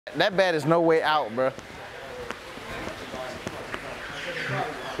That bat is no way out, bro.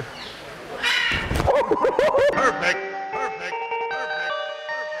 Perfect.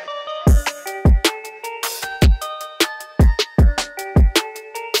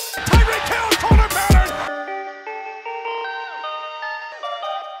 Tyreek Hill, corner pattern.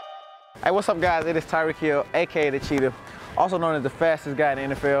 Hey, what's up, guys? It is Tyreek Hill, aka the Cheetah, also known as the fastest guy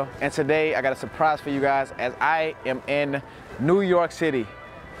in the NFL. And today I got a surprise for you guys as I am in New York City,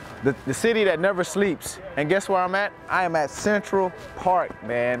 the city that never sleeps. And guess where I'm at? I am at Central Park,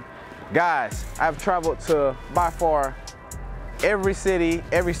 man. Guys, I've traveled to by far every city,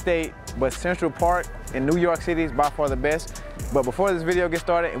 every state, but Central Park in New York City is by far the best. But before this video gets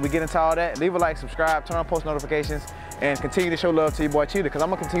started and we get into all that, leave a like, subscribe, turn on post notifications, and continue to show love to your boy Cheetah, because I'm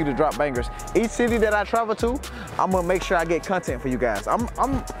gonna continue to drop bangers. Each city that I travel to, I'm gonna make sure I get content for you guys.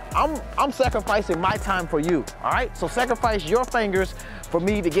 I'm sacrificing my time for you, all right? So sacrifice your fingers for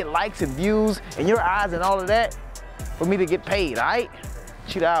me to get likes and views and your eyes and all of that for me to get paid, all right?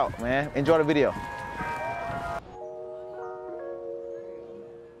 Cheetah out, man. Enjoy the video.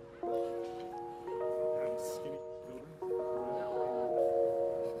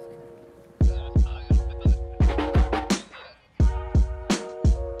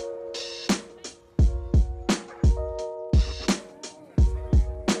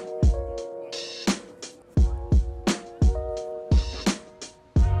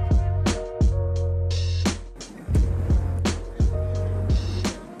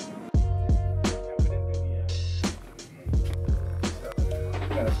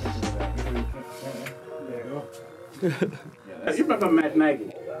 You remember Matt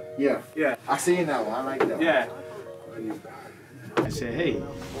Nagy? Yeah. Yeah. I seen that one. I like that one. Yeah. I said, hey,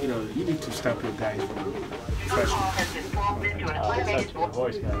 you know, you need to stop your guys from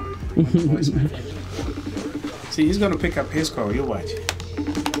See, he's gonna pick up his call. You watch.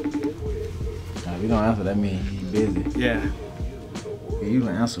 Nah, we don't answer. That means he's busy. Yeah. Yeah, you don't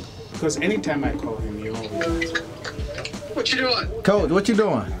answer. Because anytime I call him, you always answer. What you doing? Coach, what you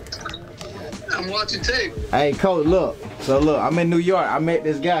doing? I'm watching tape. Hey, Coach, look. So look, I'm in New York. I met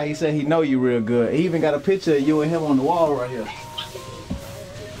this guy. He said he know you real good. He even got a picture of you and him on the wall right here.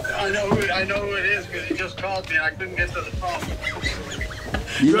 I know who it is because he just called me and I couldn't get to the phone.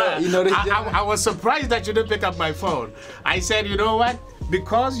 You know this I was surprised that you didn't pick up my phone. I said, you know what?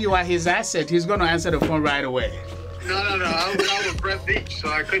 Because you are his asset, he's gonna answer the phone right away. No. I was out with Brett Beach, so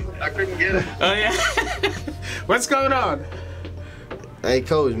I couldn't get it. Oh yeah. What's going on? Hey,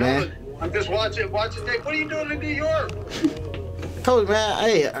 Coach, man. I'm just watching tape. What are you doing in New York? Coach, man.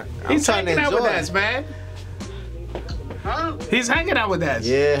 Hey, He's hanging out with us, man. Huh? He's hanging out with us.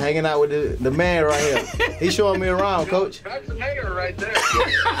 Yeah, hanging out with the man right here. He's showing me around, Coach. That's the mayor right there.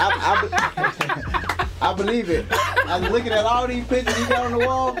 I believe it. I'm looking at all these pictures you got on the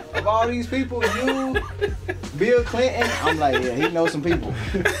wall of all these people. You, Bill Clinton. I'm like, yeah, he knows some people.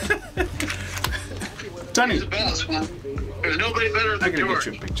 Tony. He's the best, man. There's nobody better I than gotta George.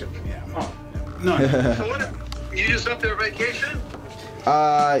 get you a picture. Yeah. Oh. No. So what? You just up there vacation?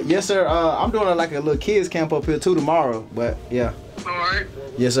 Yes, sir. I'm doing like a little kids camp up here too tomorrow. But yeah. All right.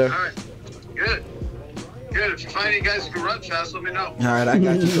 Yes, sir. All right. Good. If you find any guys who can run fast, let me know. All right, I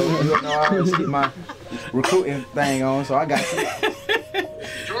got you. So you know, I always keep my recruiting thing on, so I got you.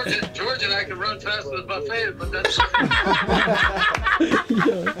 George and I can run fast as buffet, but that's.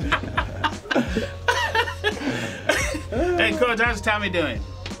 Hey, Coach, how's Tommy doing?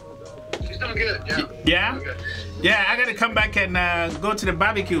 She's doing good. Yeah. Yeah? Doing good. Yeah, I gotta come back and go to the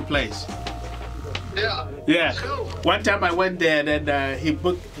barbecue place. Yeah. Yeah. Cool. One time I went there and he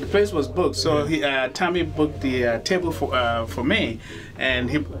booked, the place was booked, so Tommy booked the table for me, and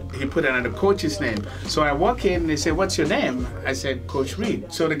he put it under the coach's name. So I walk in and they say, "What's your name?" I said, "Coach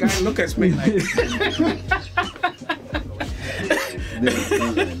Reed." So the guy looked at me like.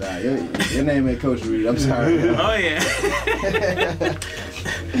 Your name ain't Coach Reed. I'm sorry. Oh yeah.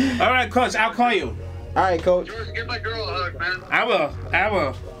 All right, Coach. I'll call you. All right, Coach. George, give my girl a hug, man. I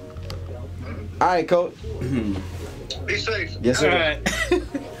will. All right, Coach. Be safe. Yes, sir. All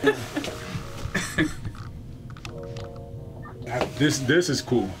right. This is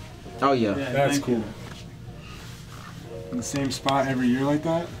cool. Oh yeah. That's cool. In the same spot every year like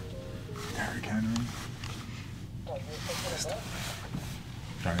that. Derrick Henry.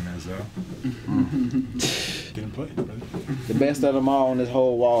 Johnny Manziel. Didn't play, brother. The best of them all on this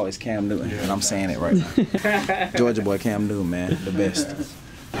whole wall is Cam Newton, and I'm saying it right now. Georgia boy Cam Newton, man, the best.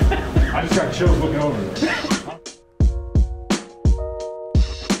 I just got chills looking over.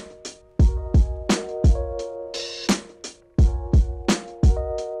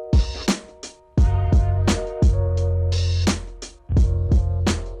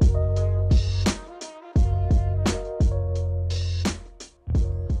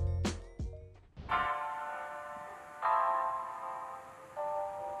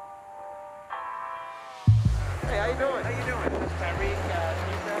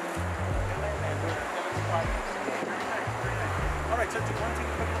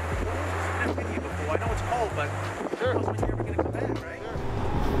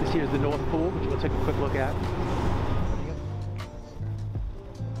 take a quick look at.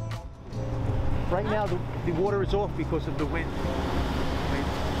 Right now, the water is off because of the wind.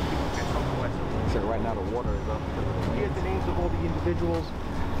 So right now the water is up. Here's the names of all the individuals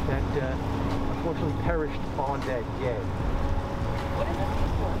that unfortunately perished on that day. What is this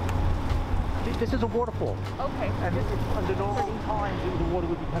for? This is a waterfall. Okay. And under normal times, the water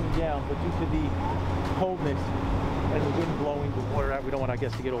would be coming down, but due to the coldness and the wind blowing the water out, we don't want our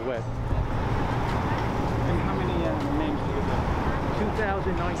guests to get all wet. And how many names do you have?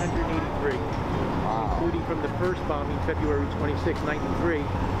 2,983, including from the first bombing, February 26, 93,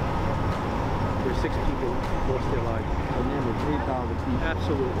 where 6 people lost their lives. So nearly 3,000 people.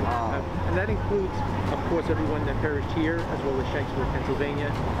 Absolutely. Wow. And that includes, of course, everyone that perished here, as well as Shanksville, Pennsylvania,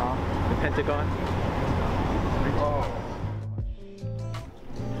 the Pentagon.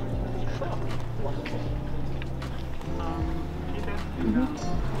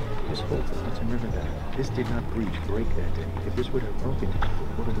 This whole Hudson River that this did not break that day. If this would have broken, the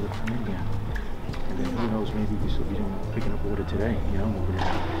water would have come in here. And then who knows, maybe we still be doing picking up water today, you know,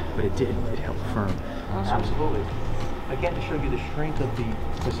 but it did. It held firm. Absolutely. Again, to show you the strength of the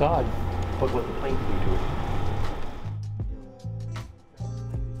facade, but what the plane could do to it.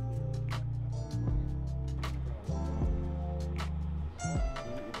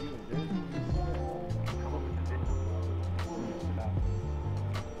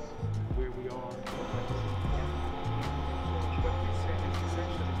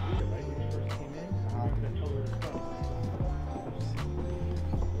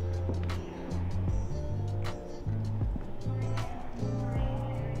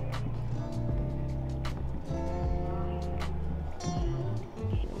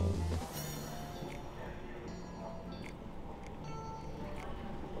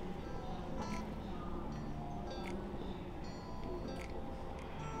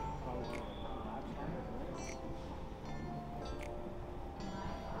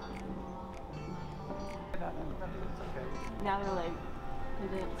 Now they're like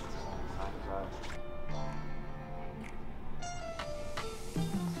condensed.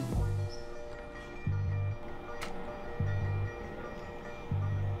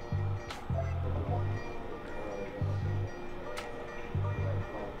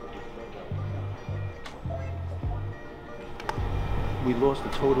 We lost a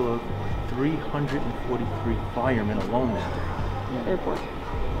total of 343 firemen alone that day. Airport.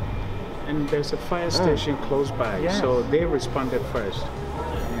 And there's a fire station close by, Yes. so they responded first.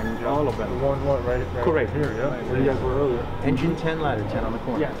 And all of them. One right Correct. here, yeah. Where you guys were earlier. Engine 10, ladder 10 on the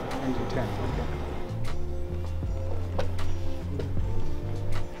corner. Yeah, engine 10.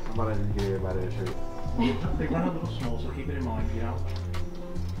 I'm about to just get everybody a shirt. They run a little small, so keep it in mind, you know.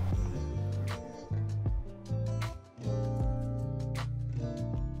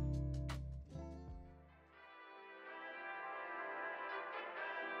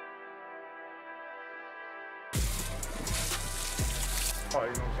 Oh,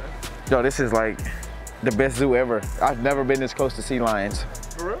 you know what I'm saying? Yo, this is like the best zoo ever. I've never been this close to sea lions.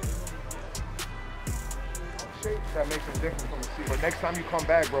 For real? Shape that makes it different from the sea. But next time you come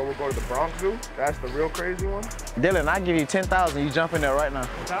back, bro, we'll go to the Bronx Zoo. That's the real crazy one. Dylan, I give you 10,000. You jump in there right now.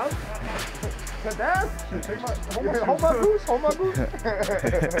 10,000? 10,000? Take my, hold my goose, hold my goose.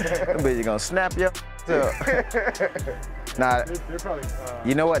 That bitch, you gonna snap your up. Nah, They're probably,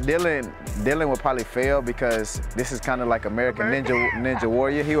 you know what? Dylan would probably fail because this is kind of like American Ninja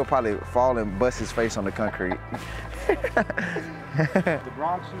Warrior. He would probably fall and bust his face on the concrete. The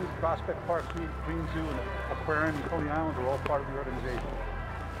Bronx Zoo, Prospect Park, Queen Zoo, and Aquarium and Coney Island are all part of the organization.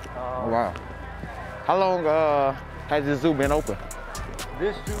 Oh, wow. How long has this zoo been open?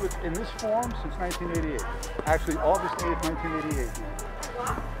 This zoo is in this form since 1988. Actually, August 8th, 1988.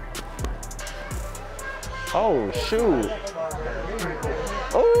 Oh, shoot.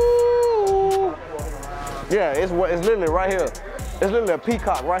 Ooh. Yeah, it's literally right here. It's literally a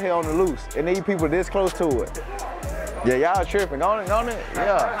peacock right here on the loose. And these people this close to it. Yeah, y'all tripping on it?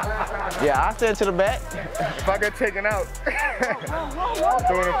 Yeah. Yeah, I stand to the back. if I get taken out,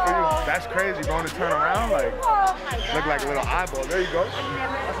 doing it for you. That's crazy, going to turn around, like, look like a little eyeball. There you go.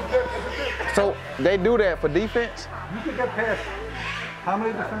 So they do that for defense? You could get past how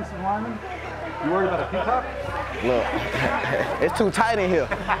many defensive linemen? You worried about a peacock? Look, it's too tight in here.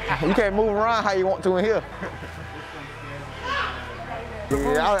 You can't move around how you want to in here.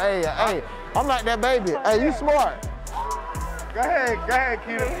 Yeah, hey, I'm like that baby. Hey, you smart. Go ahead,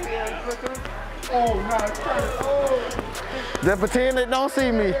 Keita. Oh, nah, it's trying to, oh. Just pretend they don't see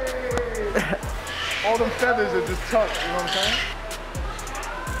me. All them feathers are just tucked, you know what I'm saying?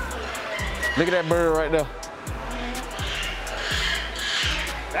 Look at that bird right there.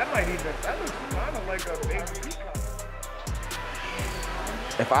 That might even, that looks like a big peacock.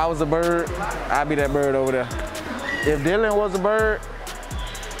 If I was a bird, I'd be that bird over there. If Dylan was a bird,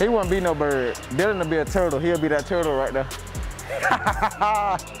 he wouldn't be no bird. Dylan would be a turtle. He'll be that turtle right there.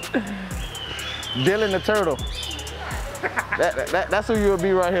 Dylan the turtle. That's who you would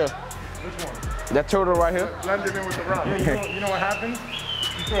be right here. Which one? That turtle right here. Blended in with the rock. You know what happens?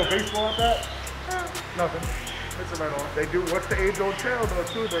 You throw a baseball at that? Nothing. It's right on. They do, what's the age-old tale though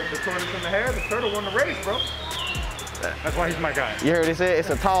too? The tortoise in the hair, the turtle won the race, bro. That's why he's my guy. You heard it said it's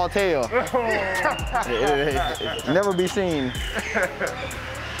a tall tail. Never be seen.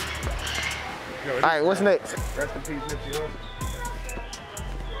 Yo, All right, what's next? Rest in peace, Nipsey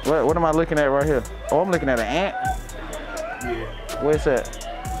What am I looking at right here? Oh, I'm looking at an ant. Yeah. Where's that?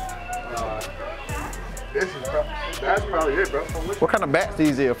 This is, bro. That's probably it, bro. What kind of bats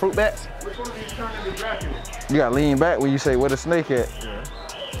these are? Fruit bats? Which one of these turned into Dracula? You gotta lean back when you say where the snake at. Yeah.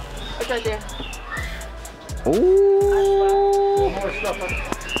 It's right there. Ooh. More stuff.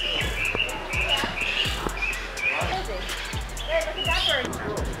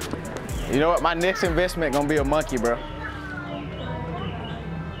 You know what? My next investment gonna be a monkey, bro.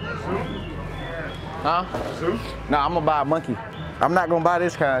 Huh? Zoo? No, I'm gonna buy a monkey. I'm not gonna buy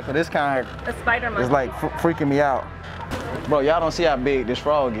this kind, cause this kind A spider monkey. is like freaking me out. Bro, y'all don't see how big this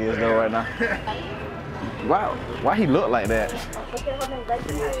frog is though right now. Wow, why he look like that?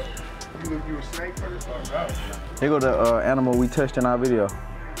 You a snake first? Here go the animal we touched in our video.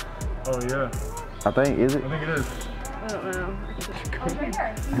 Oh yeah. I think, is it? I think it is. I don't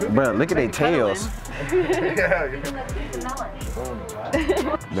know. Bro, look at their tails. Yeah.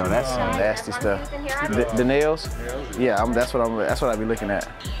 Yo, that's some nasty stuff. The nails? Yeah, that's what I be looking at.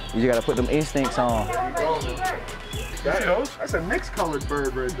 You just gotta put them instincts on. That's a mixed colored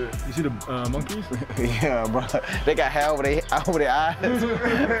bird right there. You see the monkeys? Yeah, bro. They got hair over their eyes.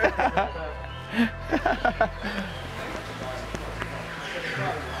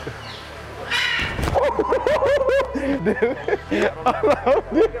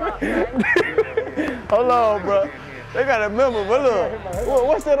 Hold on, bro. They gotta remember, but look,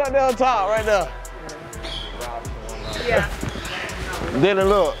 what's that right there on top, right there? Yeah. Then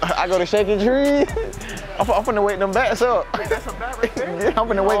look, I go to shaking trees. I'm finna wake them bats up. That's a bat right there? Yeah, I'm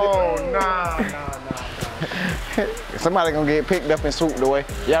finna wake Oh, them. nah. Somebody gonna get picked up and swooped away.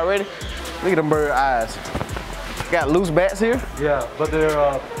 Y'all ready? Look at them bird eyes. Got loose bats here? Yeah, but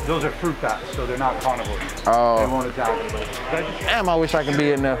they're those are fruit bats, so they're not carnivores. They Oh, won't attack anybody. damn, I wish I could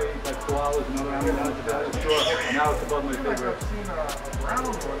be in there. Like koalas and other animals that it's and now it's above my favorite.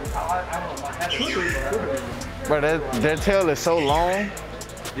 Bro, their tail is so long.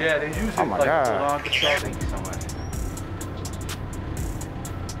 Yeah, they use it Oh my like God. hold on to something so much.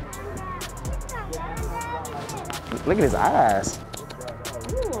 Look at his eyes.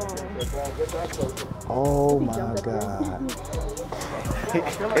 Oh my God.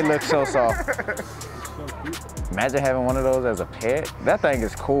 It looks so soft. Imagine having one of those as a pet. That thing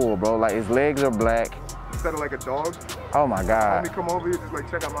is cool, bro. Like his legs are black. Instead of like a dog, Oh my God. let me come over here just like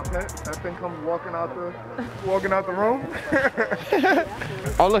check out my pet. That thing comes walking out the room.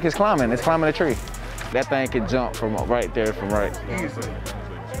 Oh look, it's climbing. It's climbing a tree. That thing can jump from right there, from right. Easily.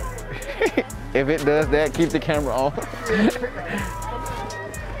 If it does that, keep the camera on.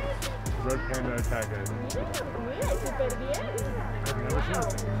 Red panda attack it. I've never seen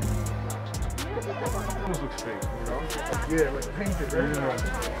it. Almost looks fake, you know? Yeah, like painted, right?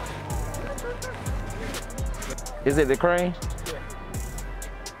 Yeah. Is it the crane?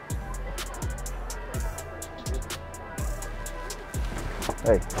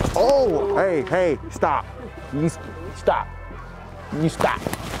 Hey. Oh, hey, stop. You stop. You stop.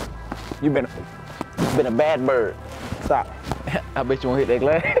 You've been a bad bird. Stop. I bet you won't hit that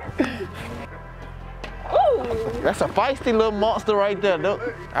glass. Ooh. That's a feisty little monster right there.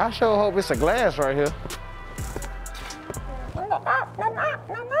 I sure hope it's a glass right here.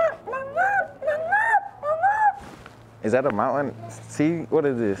 Is that a mountain? See, what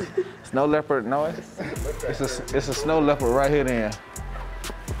is this? Snow leopard? No, it's a snow leopard right here then.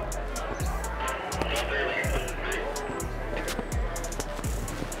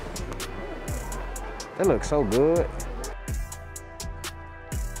 That looks so good.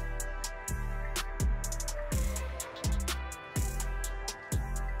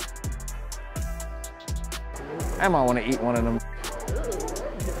 I might want to eat one of them.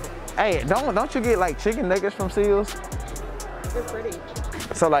 Hey, don't you get like chicken nuggets from seals? They're pretty.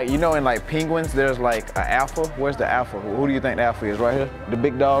 So like, you know, in like penguins, there's like an alpha. Where's the alpha? Who do you think the alpha is? Right here? The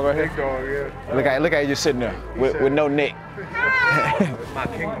big dog right here? Big dog, yeah. Look at you just sitting there with no neck. My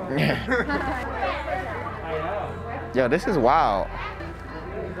kingdom. Yo, this is wild.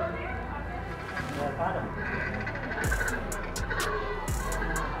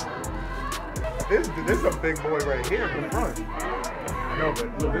 This is a big boy right here in the front. No,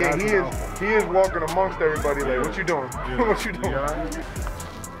 but yeah, he is walking amongst everybody like, what you doing? What you doing?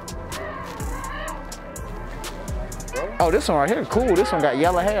 Oh, this one right here, cool. This one got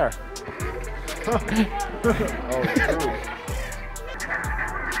yellow hair. Oh, true.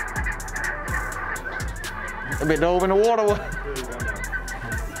 A bit dove in the water.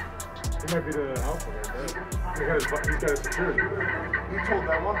 He might be the alpha right there. He's got his security. He told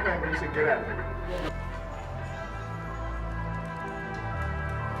that one thing, he said, get out of here.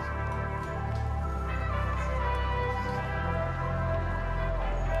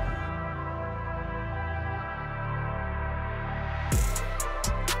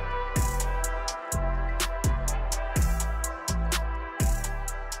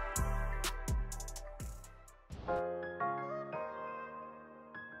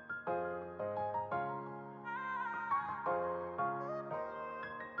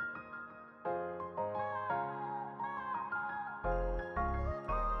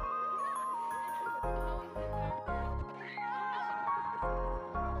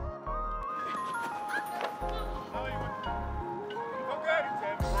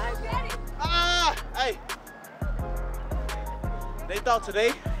 Hey, they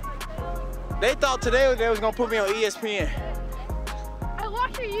thought today they was gonna put me on ESPN. I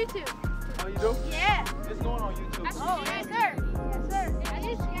watch your YouTube. Oh, you do? Yeah. It's going on YouTube. Oh, yes, sir. Yes, sir. I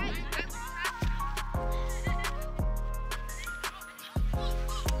just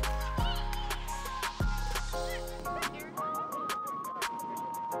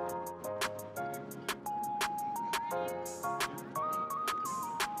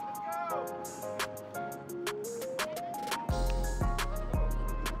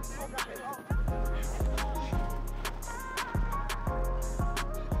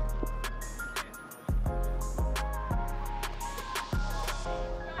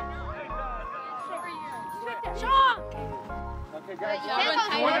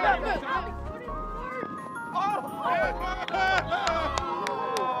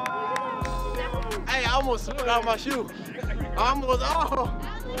Hey, I almost took out my shoe. That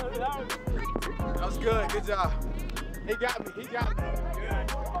was good. Good job. He got me. He got me.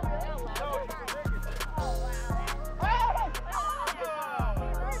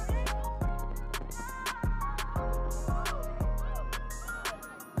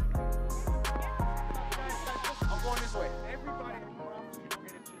 I'm going this way. Everybody,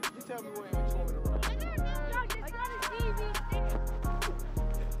 you tell me where you want me to run.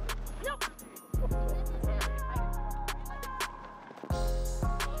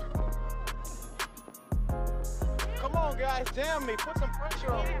 Come on, guys, jam me. Put some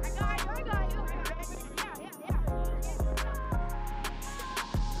pressure on me. I got you.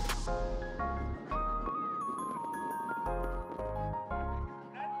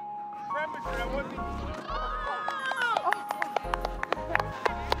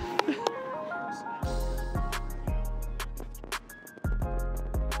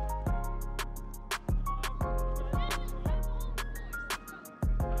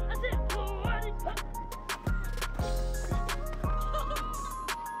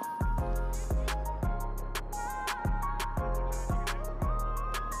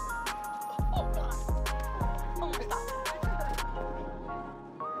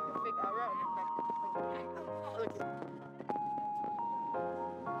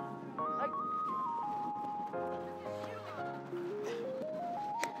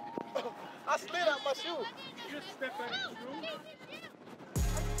 I slid out my shoe. You just step out of your shoe.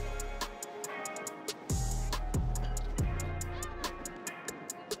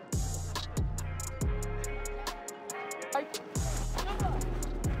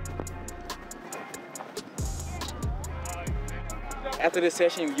 After this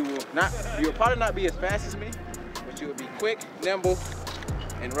session, you will probably not be as fast as me, but you will be quick, nimble,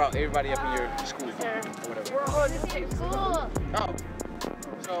 and route everybody up in your school or whatever. We're all in the same school. Oh,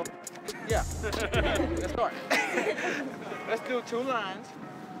 so yeah, let's start. Let's do 2 lines.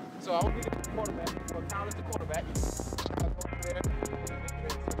 So I will be the quarterback. So Kyle is the quarterback. I'll go over there.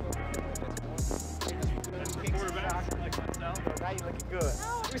 Quarterback, like myself. Now you're looking good.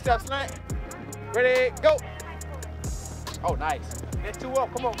 3 steps slant. Ready, go. Oh, nice. There's 2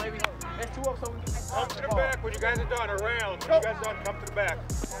 up. Come on, baby. There's 2 up so we can Come to the back when you guys are done. Around. When you guys are done, come to the back.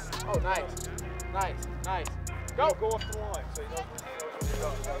 Oh, nice. Nice. Nice. Go. Go off the line. So you know.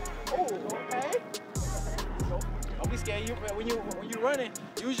 Oh, okay. Don't be scared. When you're running,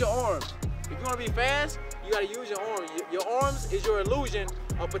 use your arms. If you want to be fast, you gotta use your arms. Your arms is your illusion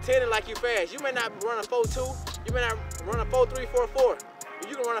of pretending like you're fast. You may not run a 4.2. You may not run a 4.3, 4.4. But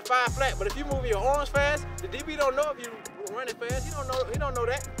you can can run a 5 flat, but if you move your arms fast, the DB don't know if you running fast. He don't know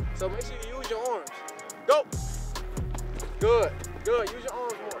that. So make sure you use your arms. Go. Good. Use your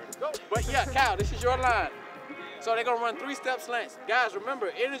arms more. Go. But yeah, Kyle, this is your line. So they're gonna run 3-step slants. Guys,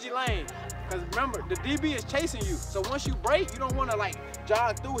 remember, energy lane. Because remember, the DB is chasing you. So once you break, you don't wanna like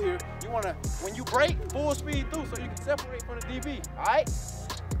jog through here. You wanna, when you break, full speed through so you can separate from the DB, all right?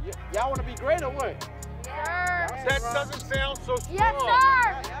 Y'all wanna be great or what? Sir. That doesn't sound so strong. Yes,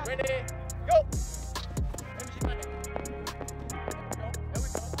 sir. Ready, go. Energy lane. There we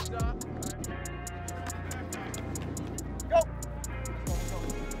go, good job. Go.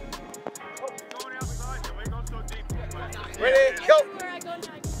 Going outside, you ain't going so deep. Ready, go.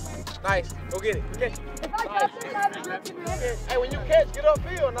 Nice, go get it, catch it. If I catch it, I have a grip in your hand. Hey, when you catch, get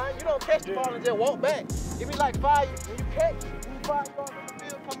upfield now. You don't catch the ball and just walk back. Give me like 5, when you catch, when you 5 yards on the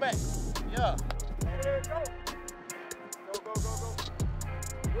field, come back. Yeah. There, go. Go.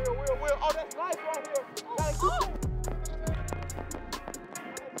 Will. Oh, that's nice right here. Gotta keep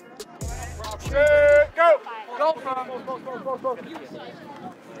it. Go.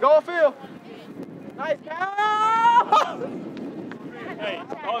 Go upfield. Nice cow. Hey,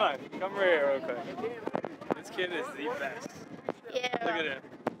 hold on. Come right here real quick. This kid is the best. Yeah. Look at him.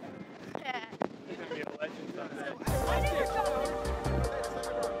 Yeah. He's going to be a legend someday.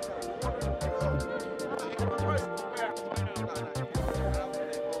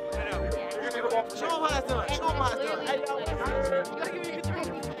 Show him how it's done. Hey, y'all. You gotta give me a good throw.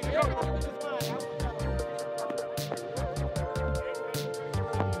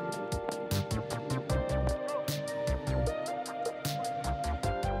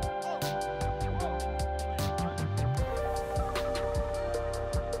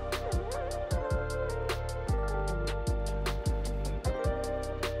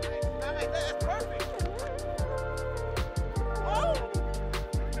 That's perfect. Oh!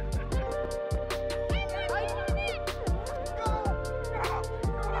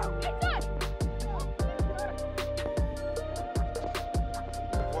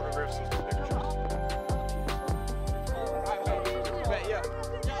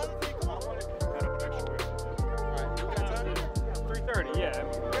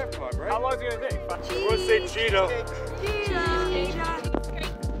 How long is it going to take? We'll say Cheeto.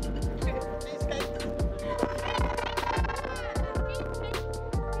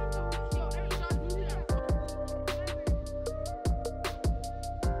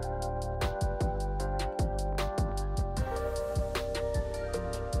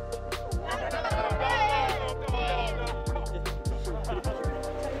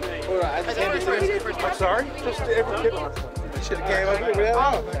 I'm sorry? Just every kid on. Should have came up here with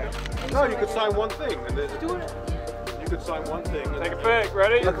that. No, you could sign one thing, and then you could sign one thing. Take a pic.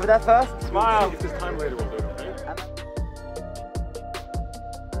 Ready? Look for that first. Smile. If there's time later, we'll do it, okay?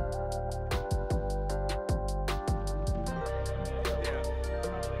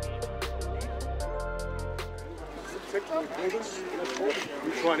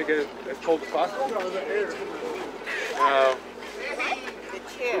 You're trying to get it as cold as possible?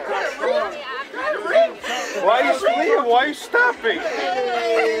 Why are you leaving? Why are you stopping? Yeah,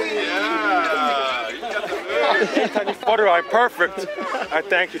 you got the tiny flutter eye, perfect. I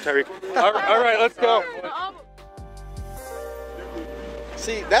thank you, Tyreek. All right, let's go.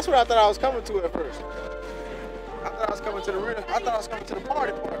 See, that's what I thought I was coming to at first. I thought I was coming to the real. I thought I was coming to the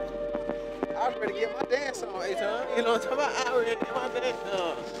party part. I was ready to get my dance on, A-Time. You know what I'm talking about? I was ready to get my dance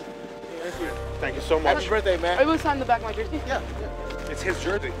on. Thank you so much. Happy birthday, man. Are you going to sign the back of my jersey? Yeah. It's his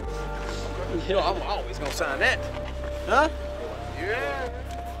jersey. You know, I'm always gonna sign that. Huh? Yeah.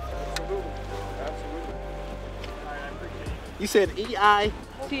 Absolutely. You said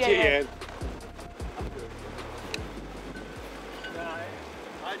E-I-T-N. T-A-N.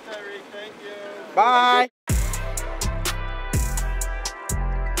 Bye.